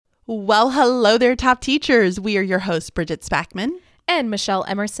Well, hello there, top teachers. We are your hosts, Bridget Spackman and Michelle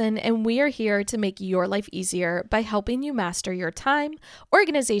Emerson, and we are here to make your life easier by helping you master your time,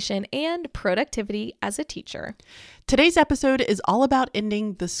 organization, and productivity as a teacher. Today's episode is all about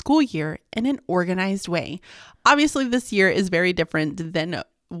ending the school year in an organized way. Obviously, this year is very different than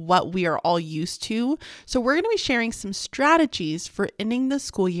what we are all used to, so we're going to be sharing some strategies for ending the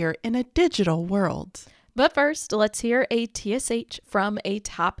school year in a digital world. But first, let's hear a TSH from a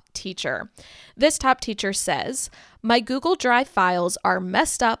top teacher. This top teacher says, "My Google Drive files are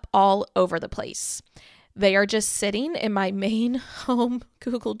messed up all over the place. They are just sitting in my main home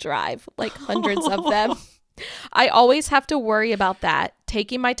Google Drive, like hundreds of them. I always have to worry about that,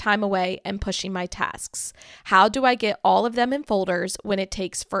 taking my time away and pushing my tasks. How do I get all of them in folders when it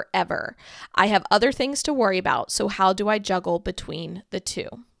takes forever? I have other things to worry about, so how do I juggle between the two?"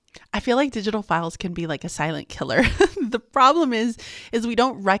 I feel like digital files can be like a silent killer. The problem is we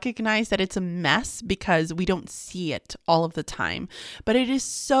don't recognize that it's a mess because we don't see it all of the time. But it is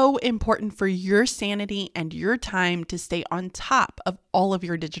so important for your sanity and your time to stay on top of all of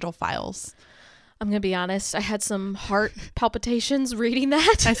your digital files. I'm going to be honest, I had some heart palpitations reading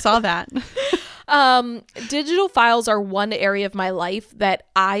that. I saw that. Digital files are one area of my life that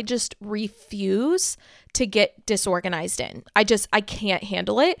I just refuse to get disorganized in. I can't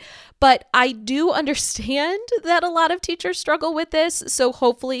handle it. But I do understand that a lot of teachers struggle with this. So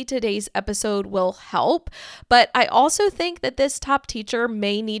hopefully today's episode will help. But I also think that this top teacher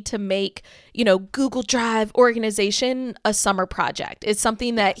may need to make, Google Drive organization a summer project. It's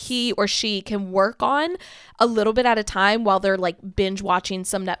something that he or she can work on a little bit at a time while they're like binge watching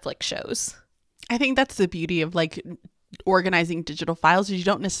some Netflix shows. I think that's the beauty of organizing digital files. You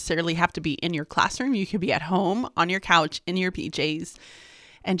don't necessarily have to be in your classroom. You could be at home on your couch in your PJs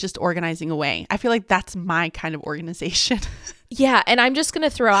and just organizing away. I feel like that's my kind of organization. Yeah. And I'm just going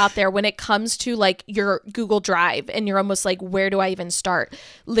to throw out there when it comes to like your Google Drive and you're almost like, where do I even start?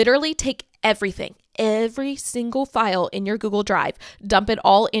 Literally take everything, every single file in your Google Drive, dump it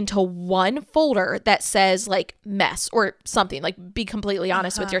all into one folder that says like mess or something, like be completely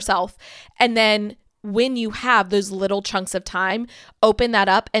honest with yourself. And then when you have those little chunks of time, open that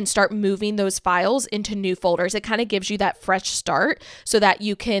up and start moving those files into new folders. It kind of gives you that fresh start so that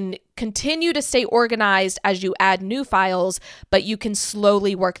you can continue to stay organized as you add new files, but you can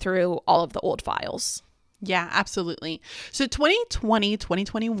slowly work through all of the old files. Yeah, absolutely. So 2020,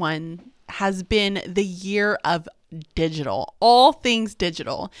 2021 has been the year of digital, all things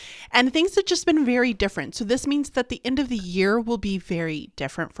digital, and things have just been very different. So this means that the end of the year will be very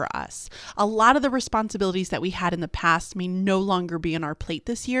different for us. A lot of the responsibilities that we had in the past may no longer be on our plate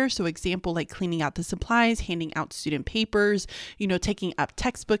this year. So example, like cleaning out the supplies, handing out student papers, taking up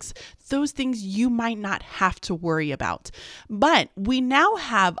textbooks, those things you might not have to worry about. But we now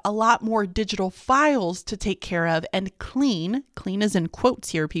have a lot more digital files to take care of and clean is in quotes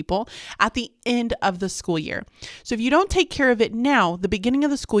here, people, at the end of the school year. So if you don't take care of it now, the beginning of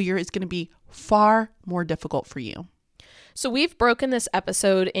the school year is going to be far more difficult for you. So we've broken this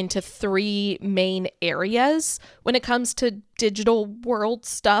episode into 3 main areas when it comes to digital world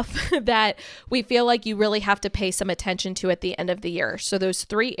stuff that we feel like you really have to pay some attention to at the end of the year. So those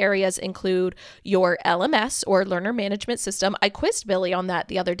 3 areas include your LMS or Learner Management System. I quizzed Billy on that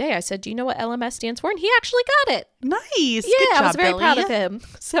the other day. I said, do you know what LMS stands for? And he actually got it. Nice. Yeah, good job, I was very Billy. proud of him.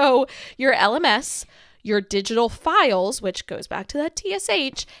 So your LMS, your digital files, which goes back to that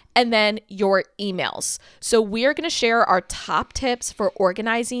TSH, and then your emails. So we're going to share our top tips for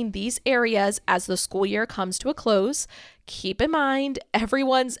organizing these areas as the school year comes to a close. Keep in mind,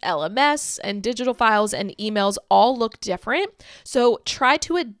 everyone's LMS and digital files and emails all look different. So try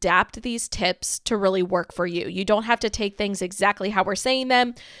to adapt these tips to really work for you. You don't have to take things exactly how we're saying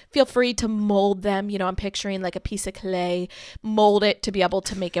them. Feel free to mold them. I'm picturing like a piece of clay, mold it to be able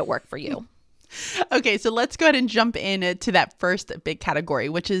to make it work for you. Okay, so let's go ahead and jump into that first big category,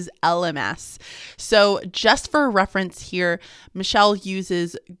 which is LMS. So just for reference here, Michelle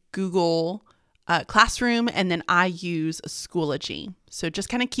uses Google Classroom, and then I use Schoology. So just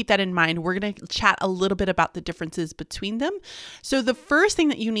kind of keep that in mind. We're going to chat a little bit about the differences between them. So the first thing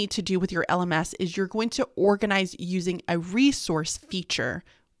that you need to do with your LMS is you're going to organize using a resource feature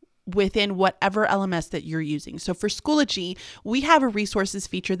within whatever LMS that you're using. So for Schoology, we have a resources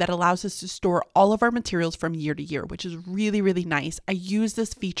feature that allows us to store all of our materials from year to year, which is really, really nice. I use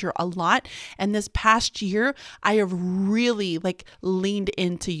this feature a lot. And this past year, I have really leaned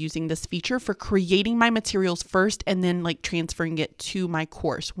into using this feature for creating my materials first and then transferring it to my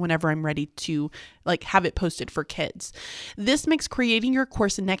course whenever I'm ready to have it posted for kids. This makes creating your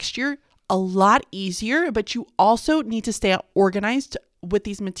course next year a lot easier, but you also need to stay organized with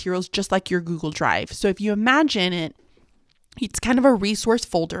these materials just like your Google Drive. So if you imagine it, it's kind of a resource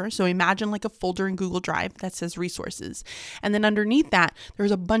folder. So imagine like a folder in Google Drive that says resources. And then underneath that,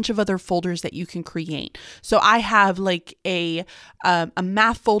 there's a bunch of other folders that you can create. So I have like a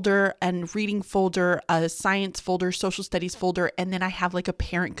math folder and reading folder, a science folder, social studies folder, and then I have like a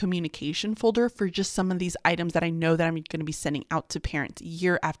parent communication folder for just some of these items that I know that I'm going to be sending out to parents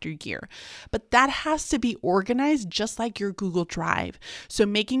year after year. But that has to be organized just like your Google Drive. So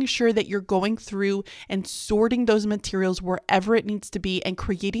making sure that you're going through and sorting those materials wherever it needs to be and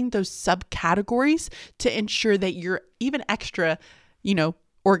creating those subcategories to ensure that you're even extra,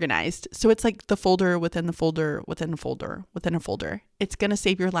 organized. So it's like the folder within the folder within a folder within a folder. It's going to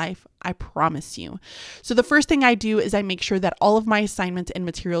save your life. I promise you. So the first thing I do is I make sure that all of my assignments and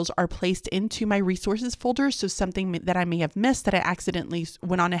materials are placed into my resources folder. So something that I may have missed that I accidentally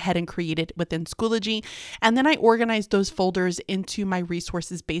went on ahead and created within Schoology. And then I organize those folders into my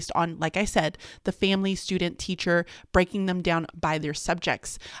resources based on, like I said, the family, student, teacher, breaking them down by their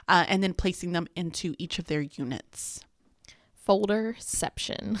subjects, and then placing them into each of their units.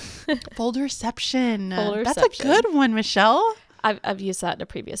 Folderception. Folderception. That's a good one, Michelle. I've used that in a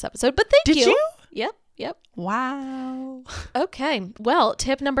previous episode, but thank you. Did you? Yep. Wow. Okay. Well,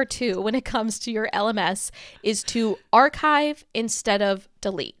 tip number 2 when it comes to your LMS is to archive instead of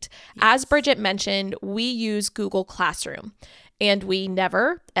delete. Yes. As Bridget mentioned, we use Google Classroom, and we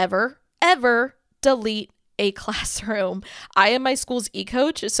never, ever, ever delete a classroom. I am my school's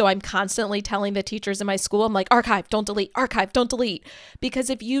e-coach, so I'm constantly telling the teachers in my school, I'm like, archive, don't delete, archive, don't delete.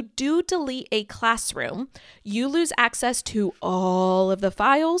 Because if you do delete a classroom, you lose access to all of the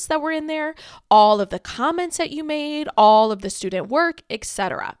files that were in there, all of the comments that you made, all of the student work,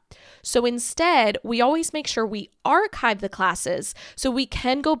 etc. So instead, we always make sure we archive the classes so we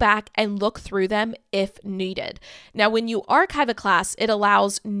can go back and look through them if needed. Now, when you archive a class, it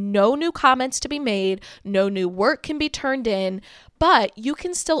allows no new comments to be made, no new work can be turned in, but you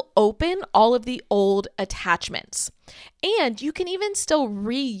can still open all of the old attachments. And you can even still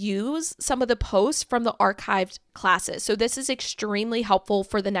reuse some of the posts from the archived classes. So this is extremely helpful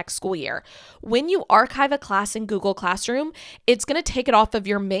for the next school year. When you archive a class in Google Classroom, it's going to take it off of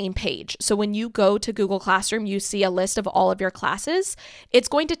your main page. So when you go to Google Classroom, you see a list of all of your classes. It's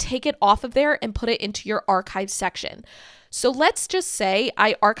going to take it off of there and put it into your archive section. So let's just say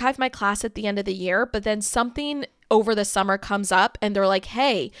I archive my class at the end of the year, but then something over the summer comes up and they're like,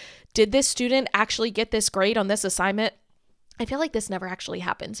 hey, did this student actually get this grade on this assignment? I feel like this never actually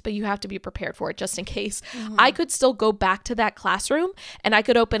happens, but you have to be prepared for it just in case. Mm-hmm. I could still go back to that classroom and I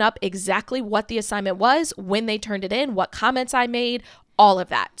could open up exactly what the assignment was, when they turned it in, what comments I made, all of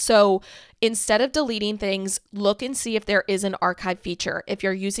that. So instead of deleting things, look and see if there is an archive feature. If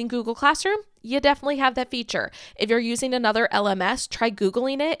you're using Google Classroom, you definitely have that feature. If you're using another LMS, try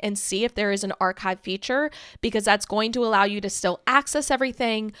Googling it and see if there is an archive feature, because that's going to allow you to still access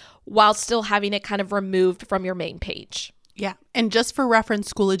everything while still having it kind of removed from your main page. Yeah. And just for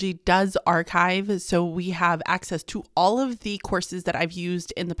reference, Schoology does archive. So we have access to all of the courses that I've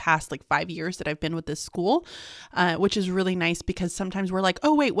used in the past 5 years that I've been with this school, which is really nice because sometimes we're like,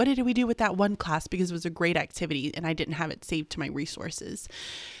 oh, wait, what did we do with that one class? Because it was a great activity and I didn't have it saved to my resources.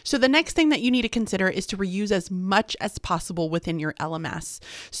 So the next thing that you need to consider is to reuse as much as possible within your LMS.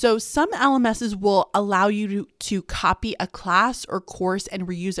 So some LMSs will allow you to copy a class or course and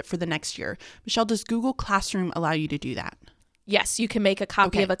reuse it for the next year. Michelle, does Google Classroom allow you to do that? Yes, you can make a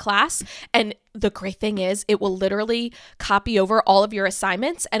copy of a class, and the great thing is it will literally copy over all of your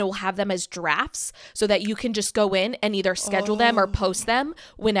assignments and it will have them as drafts so that you can just go in and either schedule them or post them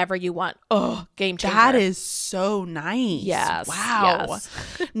whenever you want. Oh, game changer. That is so nice. Yes. Wow. Yes.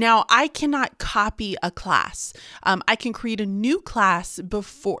 Now, I cannot copy a class. I can create a new class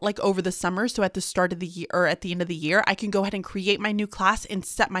before, over the summer. So at the start of the year or at the end of the year, I can go ahead and create my new class and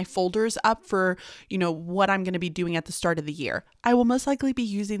set my folders up for, what I'm going to be doing at the start of the year. I will most likely be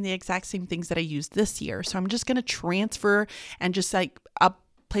using the exact same things that I used this year. So I'm just going to transfer and just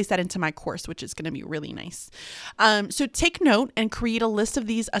place that into my course, which is going to be really nice. So take note and create a list of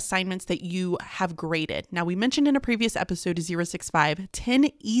these assignments that you have graded. Now, we mentioned in a previous episode, 065, 10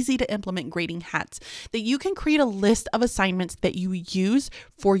 easy to implement grading hacks that you can create a list of assignments that you use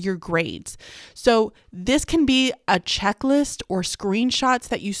for your grades. So this can be a checklist or screenshots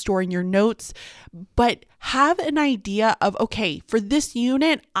that you store in your notes, but have an idea of, okay, for this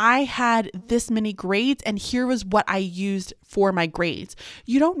unit, I had this many grades and here was what I used for my grades.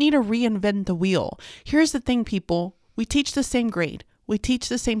 You don't need to reinvent the wheel. Here's the thing, people. We teach the same grade. We teach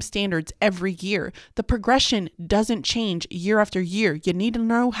the same standards every year. The progression doesn't change year after year. You need to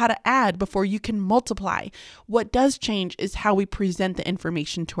know how to add before you can multiply. What does change is how we present the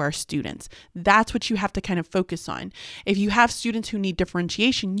information to our students. That's what you have to kind of focus on. If you have students who need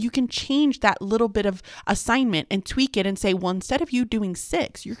differentiation, you can change that little bit of assignment and tweak it and say, well, instead of you doing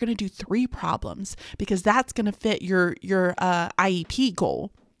 6, you're going to do 3 problems because that's going to fit your IEP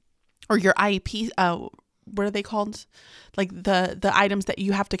goal or your IEP what are they called? Like the items that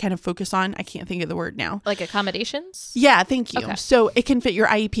you have to kind of focus on. I can't think of the word now. Like accommodations? Yeah, thank you. Okay. So it can fit your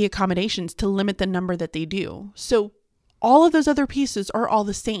IEP accommodations to limit the number that they do. So all of those other pieces are all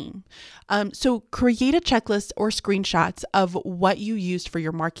the same. So create a checklist or screenshots of what you used for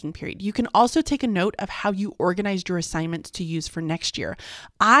your marking period. You can also take a note of how you organized your assignments to use for next year.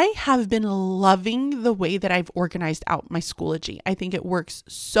 I have been loving the way that I've organized out my Schoology. I think it works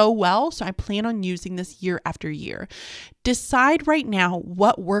so well. So I plan on using this year after year. Decide right now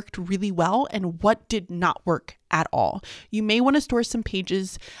what worked really well and what did not work at all. You may want to store some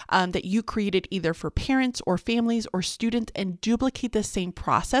pages that you created either for parents or families or students and duplicate the same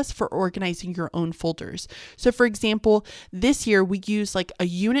process for organizing your own folders. So for example, this year we use like a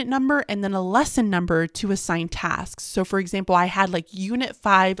unit number and then a lesson number to assign tasks. So for example, I had like unit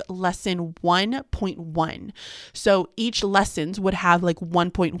 5 lesson 1.1. So each lessons would have like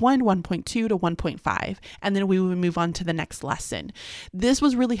 1.1, 1.2 to 1.5, and then we would move on to the next lesson. This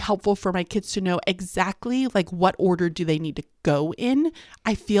was really helpful for my kids to know exactly like what order do they need to go in.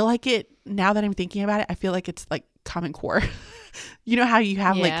 I feel like it, now that I'm thinking about it, I feel like it's like Common Core. You know how you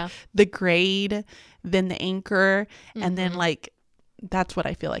have like the grade, then the anchor, and then like, that's what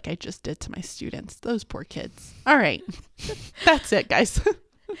I feel like I just did to my students. Those poor kids. All right. That's it, guys.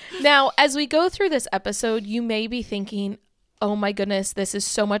 Now, as we go through this episode, you may be thinking, oh my goodness, this is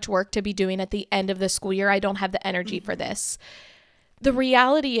so much work to be doing at the end of the school year. I don't have the energy for this. The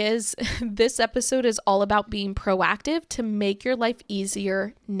reality is this episode is all about being proactive to make your life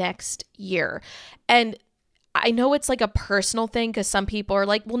easier next year. And I know it's like a personal thing because some people are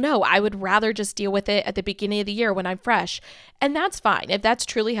like, well, no, I would rather just deal with it at the beginning of the year when I'm fresh. And that's fine. If that's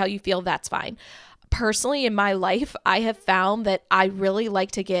truly how you feel, that's fine. Personally, in my life, I have found that I really like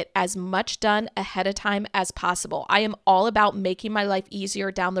to get as much done ahead of time as possible. I am all about making my life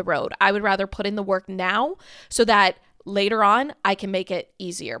easier down the road. I would rather put in the work now so that later on I can make it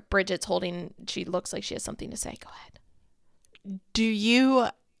easier. Bridget's she looks like she has something to say. Go ahead. Do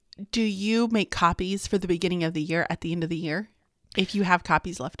you make copies for the beginning of the year at the end of the year if you have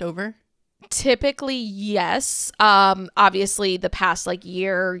copies left over? Typically, yes. Obviously the past like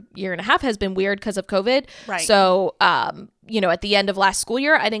year and a half has been weird because of COVID. Right. So, at the end of last school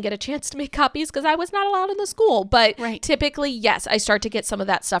year, I didn't get a chance to make copies because I was not allowed in the school. But Typically, yes, I start to get some of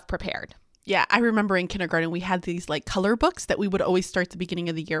that stuff prepared. Yeah, I remember in kindergarten, we had these like color books that we would always start the beginning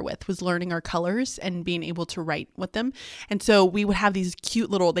of the year with, was learning our colors and being able to write with them. And so we would have these cute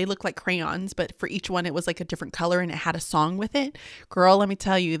little, they look like crayons, but for each one, it was like a different color and it had a song with it. Girl, let me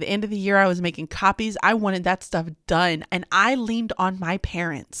tell you, the end of the year, I was making copies. I wanted that stuff done. And I leaned on my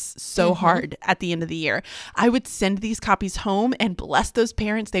parents so hard at the end of the year. I would send these copies home and bless those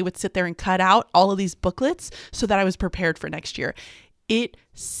parents. They would sit there and cut out all of these booklets so that I was prepared for next year. It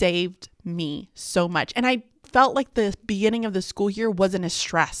saved me so much. And I felt like the beginning of the school year wasn't as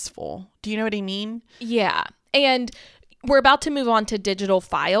stressful. Do you know what I mean? Yeah. And we're about to move on to digital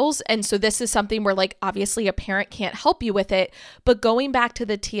files. And so this is something where like, obviously a parent can't help you with it, but going back to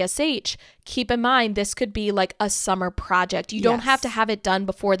the TSH, keep in mind, this could be like a summer project. You don't have to have it done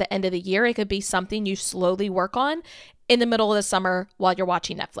before the end of the year. It could be something you slowly work on in the middle of the summer while you're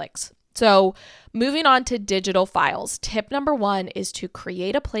watching Netflix. So moving on to digital files, tip number 1 is to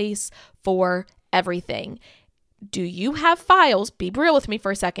create a place for everything. Do you have files? Be real with me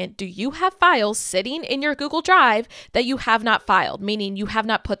for a second. Do you have files sitting in your Google Drive that you have not filed, meaning you have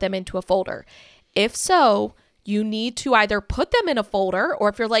not put them into a folder? If so, you need to either put them in a folder, or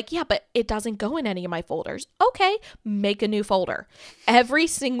if you're like, yeah, but it doesn't go in any of my folders. Okay, make a new folder. Every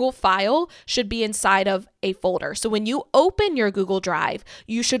single file should be inside of a folder. So when you open your Google Drive,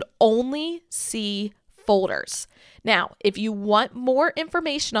 you should only see folders. Now, if you want more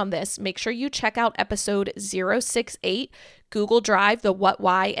information on this, make sure you check out episode 068, Google Drive, the what,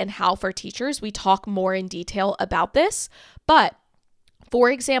 why, and how for teachers. We talk more in detail about this, but for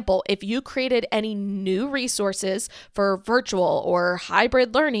example, if you created any new resources for virtual or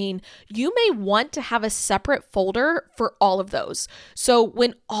hybrid learning, you may want to have a separate folder for all of those. So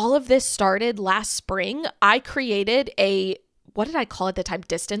when all of this started last spring, I created what did I call it at the time?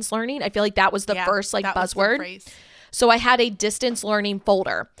 Distance learning. I feel like that was the first buzzword. So I had a distance learning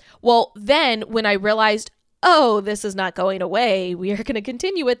folder. Well, then when I realized, oh, this is not going away. We are going to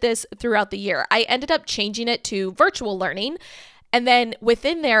continue with this throughout the year. I ended up changing it to virtual learning. And then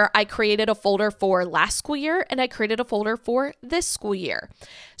within there, I created a folder for last school year and I created a folder for this school year.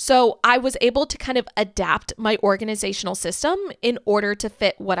 So I was able to kind of adapt my organizational system in order to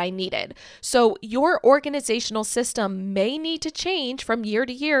fit what I needed. So your organizational system may need to change from year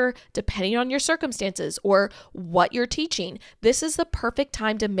to year depending on your circumstances or what you're teaching. This is the perfect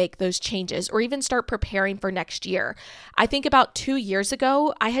time to make those changes or even start preparing for next year. I think about 2 years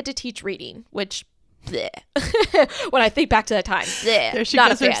ago, I had to teach reading, which when I think back to that time, there she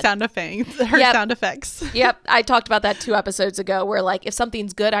goes, her sound effects. Sound effects. Yep. I talked about that 2 episodes ago where like if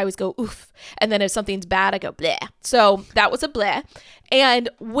something's good, I always go oof. And then if something's bad, I go bleh. So that was a bleh. And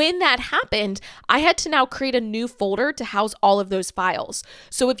when that happened, I had to now create a new folder to house all of those files.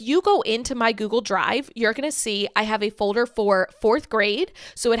 So if you go into my Google Drive, you're going to see I have a folder for 4th grade.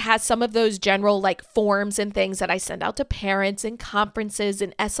 So it has some of those general like forms and things that I send out to parents and conferences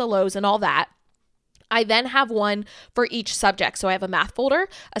and SLOs and all that. I then have one for each subject. So I have a math folder,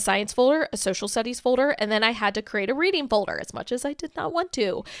 a science folder, a social studies folder, and then I had to create a reading folder as much as I did not want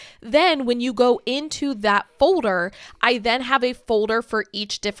to. Then when you go into that folder, I then have a folder for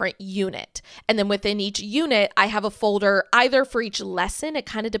each different unit. And then within each unit, I have a folder either for each lesson. It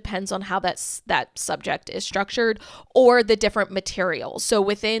kind of depends on how that subject is structured or the different materials. So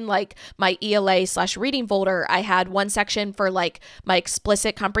within like my ELA/reading folder, I had one section for like my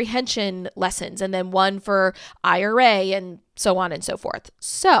explicit comprehension lessons and then one for IRA and so on and so forth.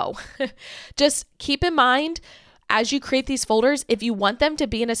 So just keep in mind as you create these folders, if you want them to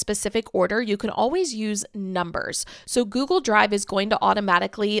be in a specific order, you can always use numbers. So Google Drive is going to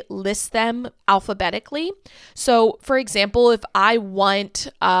automatically list them alphabetically. So for example, if I want,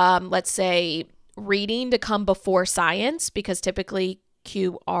 let's say reading to come before science, because typically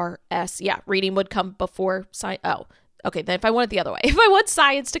reading would come before science. Oh, okay, then if I want it the other way, if I want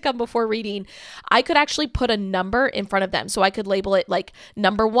science to come before reading, I could actually put a number in front of them. So I could label it like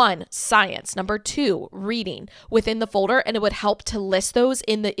number 1, science, number 2, reading within the folder, and it would help to list those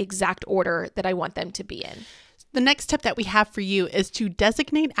in the exact order that I want them to be in. The next tip that we have for you is to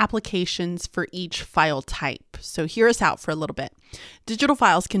designate applications for each file type. So hear us out for a little bit. Digital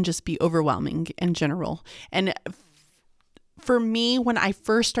files can just be overwhelming in general. And for me, when I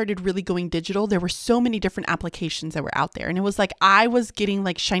first started really going digital, there were so many different applications that were out there. And it was like, I was getting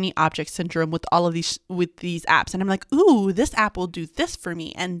like shiny object syndrome with all of these apps. And I'm like, ooh, this app will do this for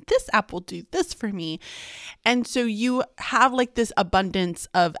me. And this app will do this for me. And so you have like this abundance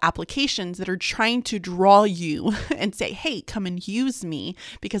of applications that are trying to draw you and say, hey, come and use me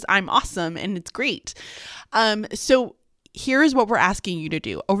because I'm awesome and it's great. So here is what we're asking you to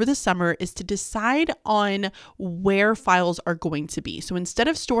do over the summer is to decide on where files are going to be. So instead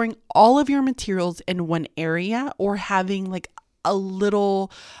of storing all of your materials in one area or having like a little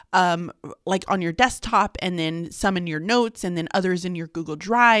like on your desktop and then some in your notes and then others in your Google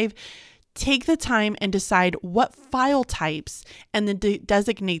Drive, take the time and decide what file types and then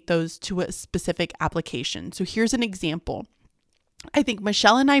designate those to a specific application. So here's an example. I think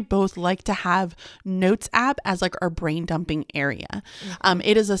Michelle and I both like to have Notes app as like our brain dumping area. Mm-hmm.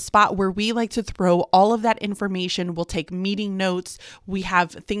 It is a spot where we like to throw all of that information. We'll take meeting notes. We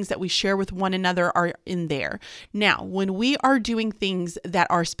have things that we share with one another are in there. Now, when we are doing things that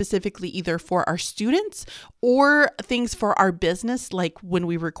are specifically either for our students or things for our business, like when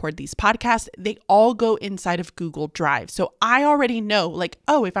we record these podcasts, they all go inside of Google Drive. So I already know like,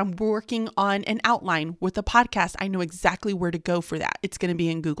 oh, if I'm working on an outline with a podcast, I know exactly where to go for that. It's going to be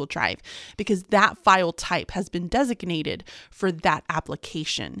in Google Drive because that file type has been designated for that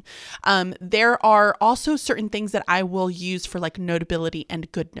application. There are also certain things that I will use for like Notability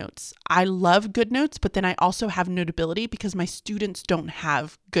and GoodNotes. I love GoodNotes, but then I also have Notability because my students don't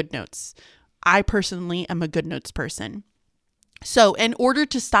have GoodNotes. I personally am a GoodNotes person. So in order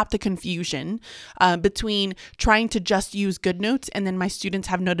to stop the confusion between trying to just use GoodNotes and then my students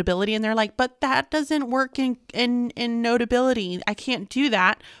have Notability and they're like, but that doesn't work in Notability. I can't do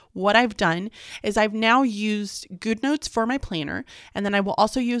that. What I've done is I've now used GoodNotes for my planner, and then I will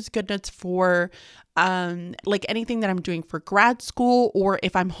also use GoodNotes for like anything that I'm doing for grad school, or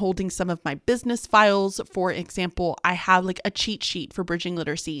if I'm holding some of my business files. For example, I have like a cheat sheet for Bridging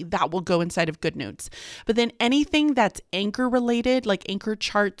Literacy that will go inside of GoodNotes. But then anything that's anchor related, like anchor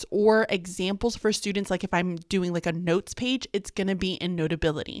charts or examples for students, like if I'm doing like a notes page, it's going to be in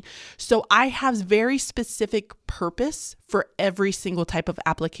Notability. So I have very specific purpose for every single type of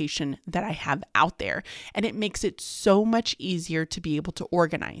application application that I have out there. And it makes it so much easier to be able to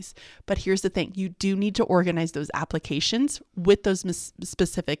organize. But here's the thing, you do need to organize those applications with those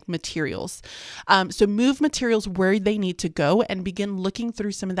specific materials. So move materials where they need to go and begin looking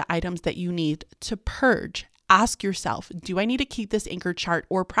through some of the items that you need to purge. Ask yourself, do I need to keep this anchor chart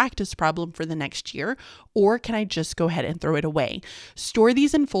or practice problem for the next year, or can I just go ahead and throw it away? Store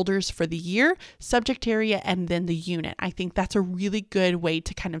these in folders for the year, subject area, and then the unit. I think that's a really good way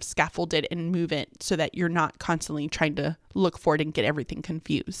to kind of scaffold it and move it so that you're not constantly trying to look for it and get everything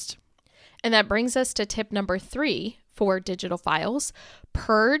confused. And that brings us to tip number 3 for digital files.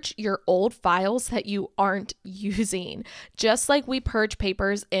 Purge your old files that you aren't using. Just like we purge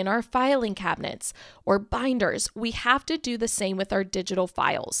papers in our filing cabinets or binders, we have to do the same with our digital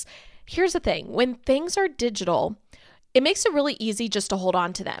files. Here's the thing, when things are digital, it makes it really easy just to hold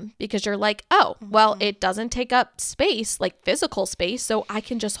on to them because you're like, oh, well, it doesn't take up space, like physical space, so I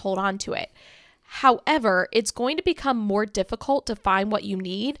can just hold on to it. However, it's going to become more difficult to find what you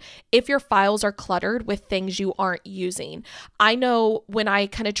need if your files are cluttered with things you aren't using. I know when I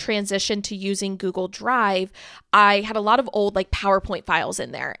kind of transitioned to using Google Drive, I had a lot of old like PowerPoint files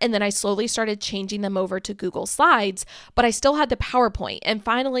in there. And then I slowly started changing them over to Google Slides, but I still had the PowerPoint. And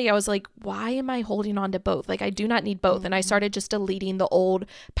finally, I was like, why am I holding on to both? Like, I do not need both. And I started just deleting the old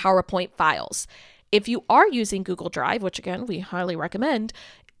PowerPoint files. If you are using Google Drive, which again, we highly recommend,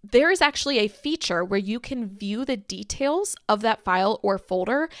 there is actually a feature where you can view the details of that file or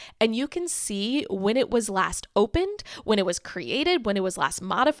folder, and you can see when it was last opened, when it was created, when it was last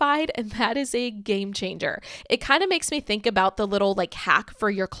modified, and that is a game changer. It kind of makes me think about the little like hack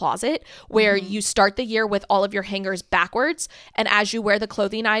for your closet where you start the year with all of your hangers backwards, and as you wear the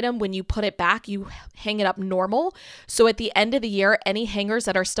clothing item, when you put it back, you hang it up normal. So at the end of the year, any hangers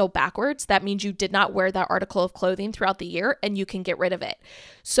that are still backwards, that means you did not wear that article of clothing throughout the year, and you can get rid of it.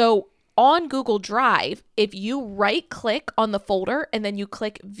 So on Google Drive, if you right click on the folder and then you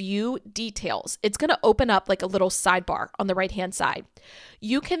click view details, it's going to open up like a little sidebar on the right hand side.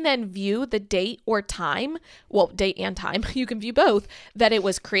 You can then view the date or time, well, date and time, you can view both, that it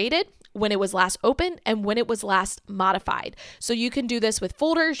was created, when it was last opened, and when it was last modified. So you can do this with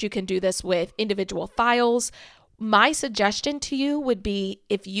folders, you can do this with individual files. My suggestion to you would be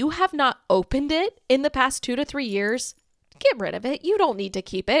if you have not opened it in the past 2 to 3 years, get rid of it. You don't need to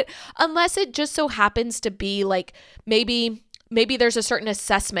keep it unless it just so happens to be like maybe there's a certain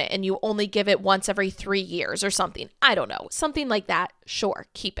assessment and you only give it once every 3 years or something. I don't know. Something like that. Sure,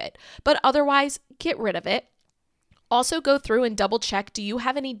 keep it. But otherwise, get rid of it. Also go through and double check, do you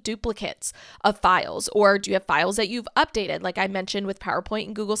have any duplicates of files, or do you have files that you've updated? Like I mentioned with PowerPoint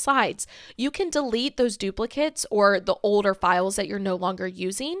and Google Slides, you can delete those duplicates or the older files that you're no longer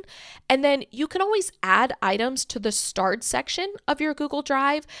using. And then you can always add items to the start section of your Google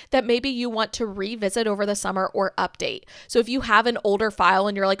Drive that maybe you want to revisit over the summer or update. So if you have an older file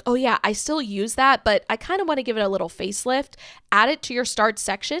and you're like, oh yeah, I still use that, but I kind of want to give it a little facelift, add it to your start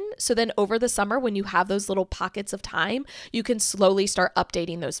section. So then over the summer, when you have those little pockets of time, you can slowly start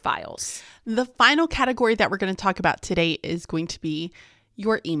updating those files. The final category that we're going to talk about today is going to be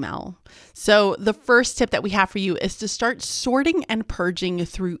your email. So the first tip that we have for you is to start sorting and purging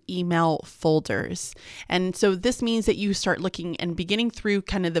through email folders. And so this means that you start looking and beginning through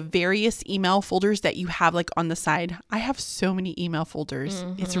kind of the various email folders that you have like on the side. I have so many email folders.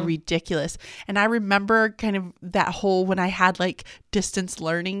 It's ridiculous. And I remember kind of that whole when I had like distance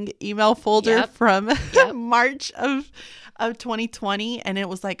learning email folder from March of 2020, and it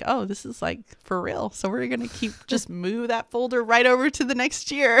was like, oh, this is like for real. So we're going to just move that folder right over to the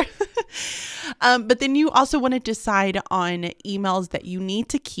next year. But then you also want to decide on emails that you need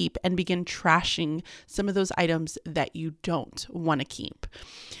to keep and begin trashing some of those items that you don't want to keep.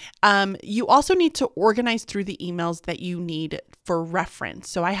 You also need to organize through the emails that you need for reference.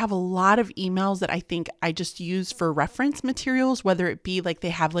 So I have a lot of emails that I think I just use for reference materials, whether it be like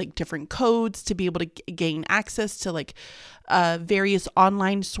they have like different codes to be able to gain access to like various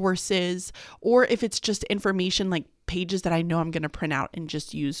online sources, or if it's just information like pages that I know I'm going to print out and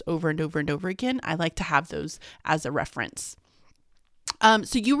just use over and over and over again. I like to have those as a reference.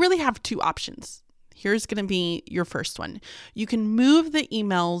 So you really have two options. Here's going to be your first one. You can move the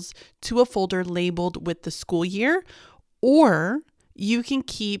emails to a folder labeled with the school year, or you can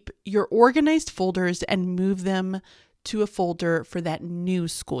keep your organized folders and move them to a folder for that new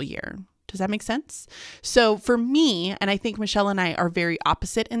school year. Does that make sense? So for me, and I think Michelle and I are very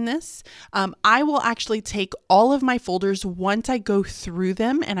opposite in this, I will actually take all of my folders once I go through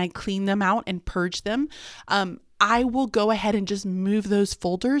them and I clean them out and purge them. I will go ahead and just move those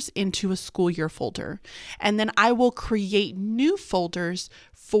folders into a school year folder. And then I will create new folders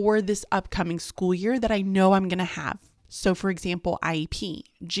for this upcoming school year that I know I'm going to have. So for example, IEP,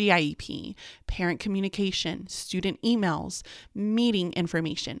 GIEP, parent communication, student emails, meeting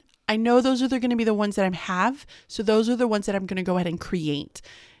information. I know those are going to be the ones that I have. So those are the ones that I'm going to go ahead and create.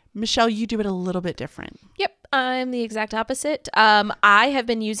 Michelle, you do it a little bit different. Yep, I'm the exact opposite. I have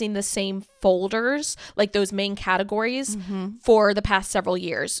been using the same folders, like those main categories, for the past several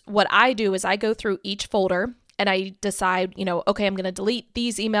years. What I do is I go through each folder and I decide, okay, I'm going to delete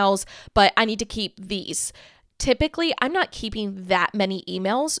these emails, but I need to keep these. Typically, I'm not keeping that many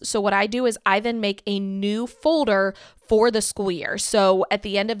emails. So what I do is I then make a new folder for the school year. So at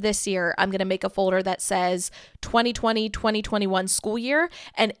the end of this year, I'm going to make a folder that says 2020-2021 school year,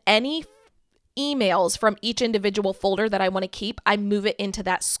 and any emails from each individual folder that I want to keep, I move it into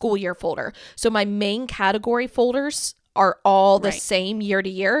that school year folder. So my main category folders are all the same year to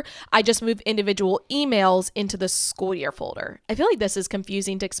year. I just move individual emails into the school year folder. I feel like this is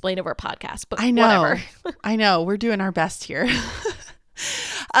confusing to explain over a podcast, but I know. whatever. I know. We're doing our best here.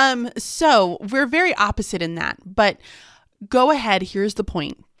 So we're very opposite in that, but go ahead. Here's the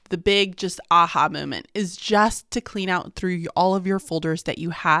point. The big just aha moment is just to clean out through all of your folders that you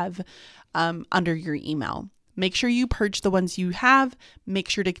have under your email. Make sure you purge the ones you have. Make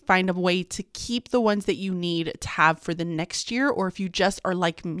sure to find a way to keep the ones that you need to have for the next year. Or if you just are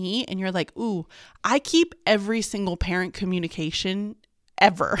like me and you're like, ooh, I keep every single parent communication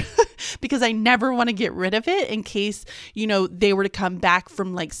ever because I never want to get rid of it in case, they were to come back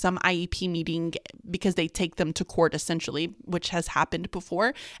from like some IEP meeting because they take them to court essentially, which has happened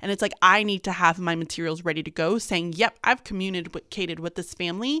before. And it's like, I need to have my materials ready to go saying, yep, I've communicated with this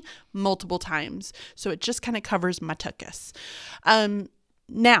family multiple times. So it just kind of covers my tuchus.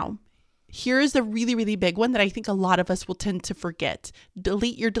 Now, here is a really, really big one that I think a lot of us will tend to forget.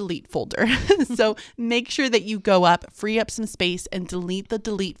 Delete your delete folder. So make sure that you go up, free up some space, and delete the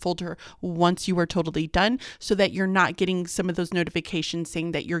delete folder once you are totally done so that you're not getting some of those notifications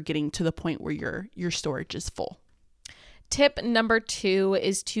saying that you're getting to the point where your storage is full. Tip number 2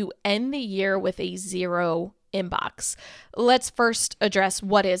 is to end the year with a 0 inbox. Let's first address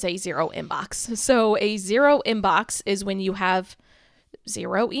what is a 0 inbox. So a 0 inbox is when you have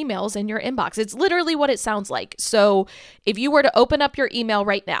 0 emails in your inbox. It's literally what it sounds like. So if you were to open up your email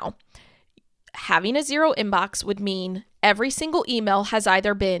right now, having a 0 inbox would mean every single email has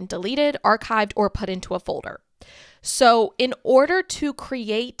either been deleted, archived, or put into a folder. So in order to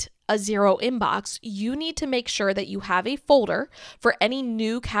create a 0 inbox, you need to make sure that you have a folder for any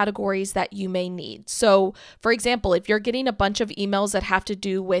new categories that you may need. So for example, if you're getting a bunch of emails that have to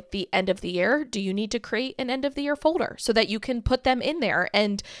do with the end of the year, do you need to create an end of the year folder so that you can put them in there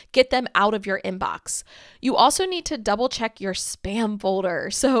and get them out of your inbox? You also need to double check your spam folder.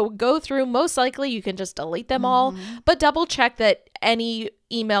 So go through, most likely you can just delete them all, but double check that any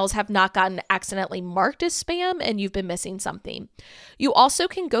emails have not gotten accidentally marked as spam and you've been missing something. You also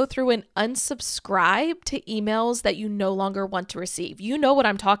can go through and unsubscribe to emails that you no longer want to receive. You know what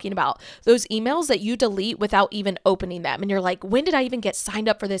I'm talking about. Those emails that you delete without even opening them. And you're like, when did I even get signed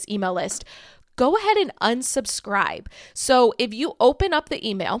up for this email list? Go ahead and unsubscribe. So if you open up the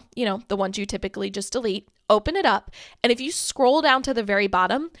email, the ones you typically just delete, open it up. And if you scroll down to the very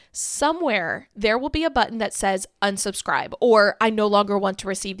bottom, somewhere there will be a button that says unsubscribe, or I no longer want to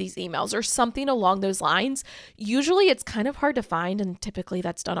receive these emails, or something along those lines. Usually it's kind of hard to find, and typically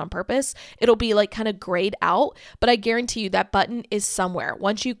that's done on purpose. It'll be like kind of grayed out, but I guarantee you that button is somewhere.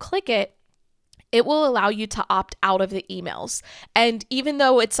 Once you click it, it will allow you to opt out of the emails. And even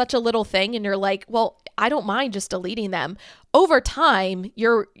though it's such a little thing and you're like, well, I don't mind just deleting them, over time,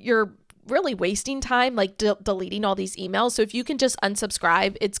 you're really wasting time like deleting all these emails. So if you can just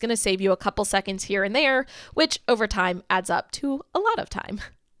unsubscribe, it's going to save you a couple seconds here and there, which over time adds up to a lot of time.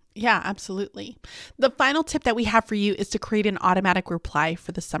 Yeah, absolutely. The final tip that we have for you is to create an automatic reply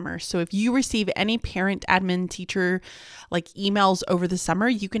for the summer. So if you receive any parent, admin, teacher like emails over the summer,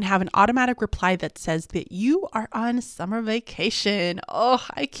 you can have an automatic reply that says that you are on summer vacation. Oh,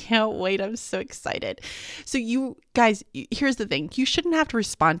 I can't wait. I'm so excited. So you guys, here's the thing. You shouldn't have to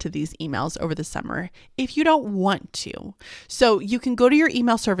respond to these emails over the summer if you don't want to. So you can go to your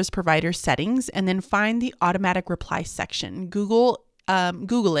email service provider settings and then find the automatic reply section. Google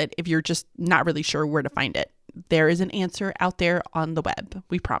it if you're just not really sure where to find it. There is an answer out there on the web,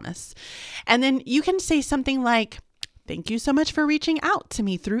 we promise. And then you can say something like, thank you so much for reaching out to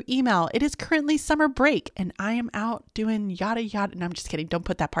me through email. It is currently summer break and I am out doing yada yada. And I'm just kidding. Don't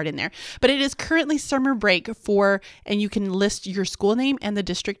put that part in there. But it is currently summer break and you can list your school name and the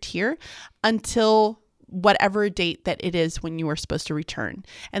district here until whatever date that it is when you are supposed to return.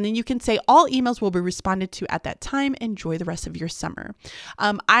 And then you can say all emails will be responded to at that time. Enjoy the rest of your summer.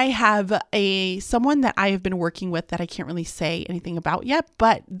 I have someone that I have been working with that I can't really say anything about yet,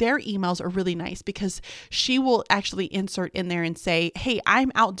 but their emails are really nice because she will actually insert in there and say, hey,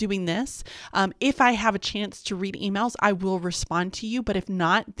 I'm out doing this. If I have a chance to read emails, I will respond to you. But if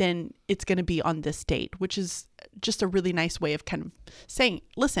not, then it's going to be on this date, which is just a really nice way of kind of saying,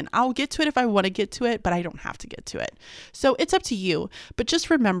 listen, I'll get to it if I want to get to it, but I don't have to get to it. So it's up to you. But just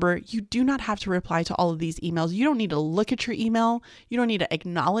remember, you do not have to reply to all of these emails. You don't need to look at your email. You don't need to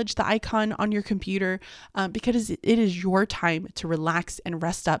acknowledge the icon on your computer because it is your time to relax and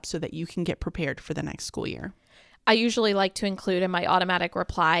rest up so that you can get prepared for the next school year. I usually like to include in my automatic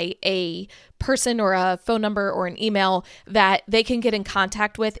reply a person or a phone number or an email that they can get in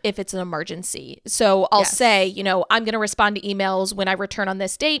contact with if it's an emergency. So I'll say, you know, I'm going to respond to emails when I return on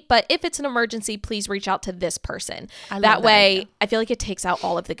this date, but if it's an emergency, please reach out to this person. That way, idea. I feel like it takes out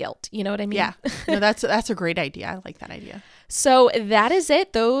all of the guilt. You know what I mean? Yeah. No, that's a great idea. I like that idea. So that is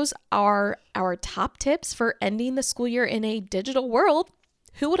it. Those are our top tips for ending the school year in a digital world.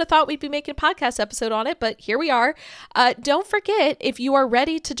 Who would have thought we'd be making a podcast episode on it? But here we are. Don't forget, if you are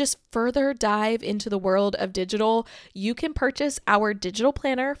ready to just further dive into the world of digital, you can purchase our digital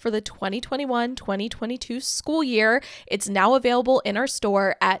planner for the 2021-2022 school year. It's now available in our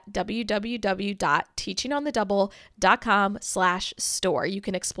store at www.teachingonthedouble.com/store. You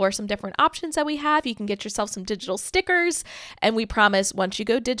can explore some different options that we have. You can get yourself some digital stickers. And we promise once you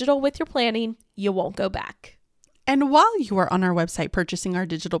go digital with your planning, you won't go back. And while you are on our website purchasing our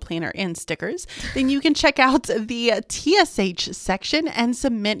digital planner and stickers, then you can check out the TSH section and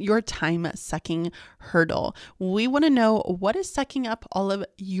submit your time-sucking hurdle. We want to know what is sucking up all of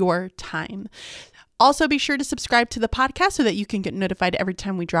your time. Also, be sure to subscribe to the podcast so that you can get notified every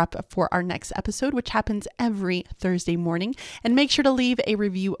time we drop for our next episode, which happens every Thursday morning. And make sure to leave a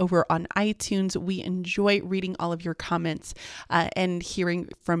review over on iTunes. We enjoy reading all of your comments and hearing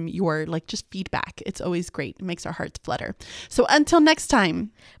from your just feedback. It's always great. It makes our hearts flutter. So until next time,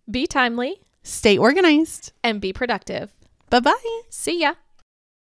 be timely, stay organized, and be productive. Bye-bye. See ya.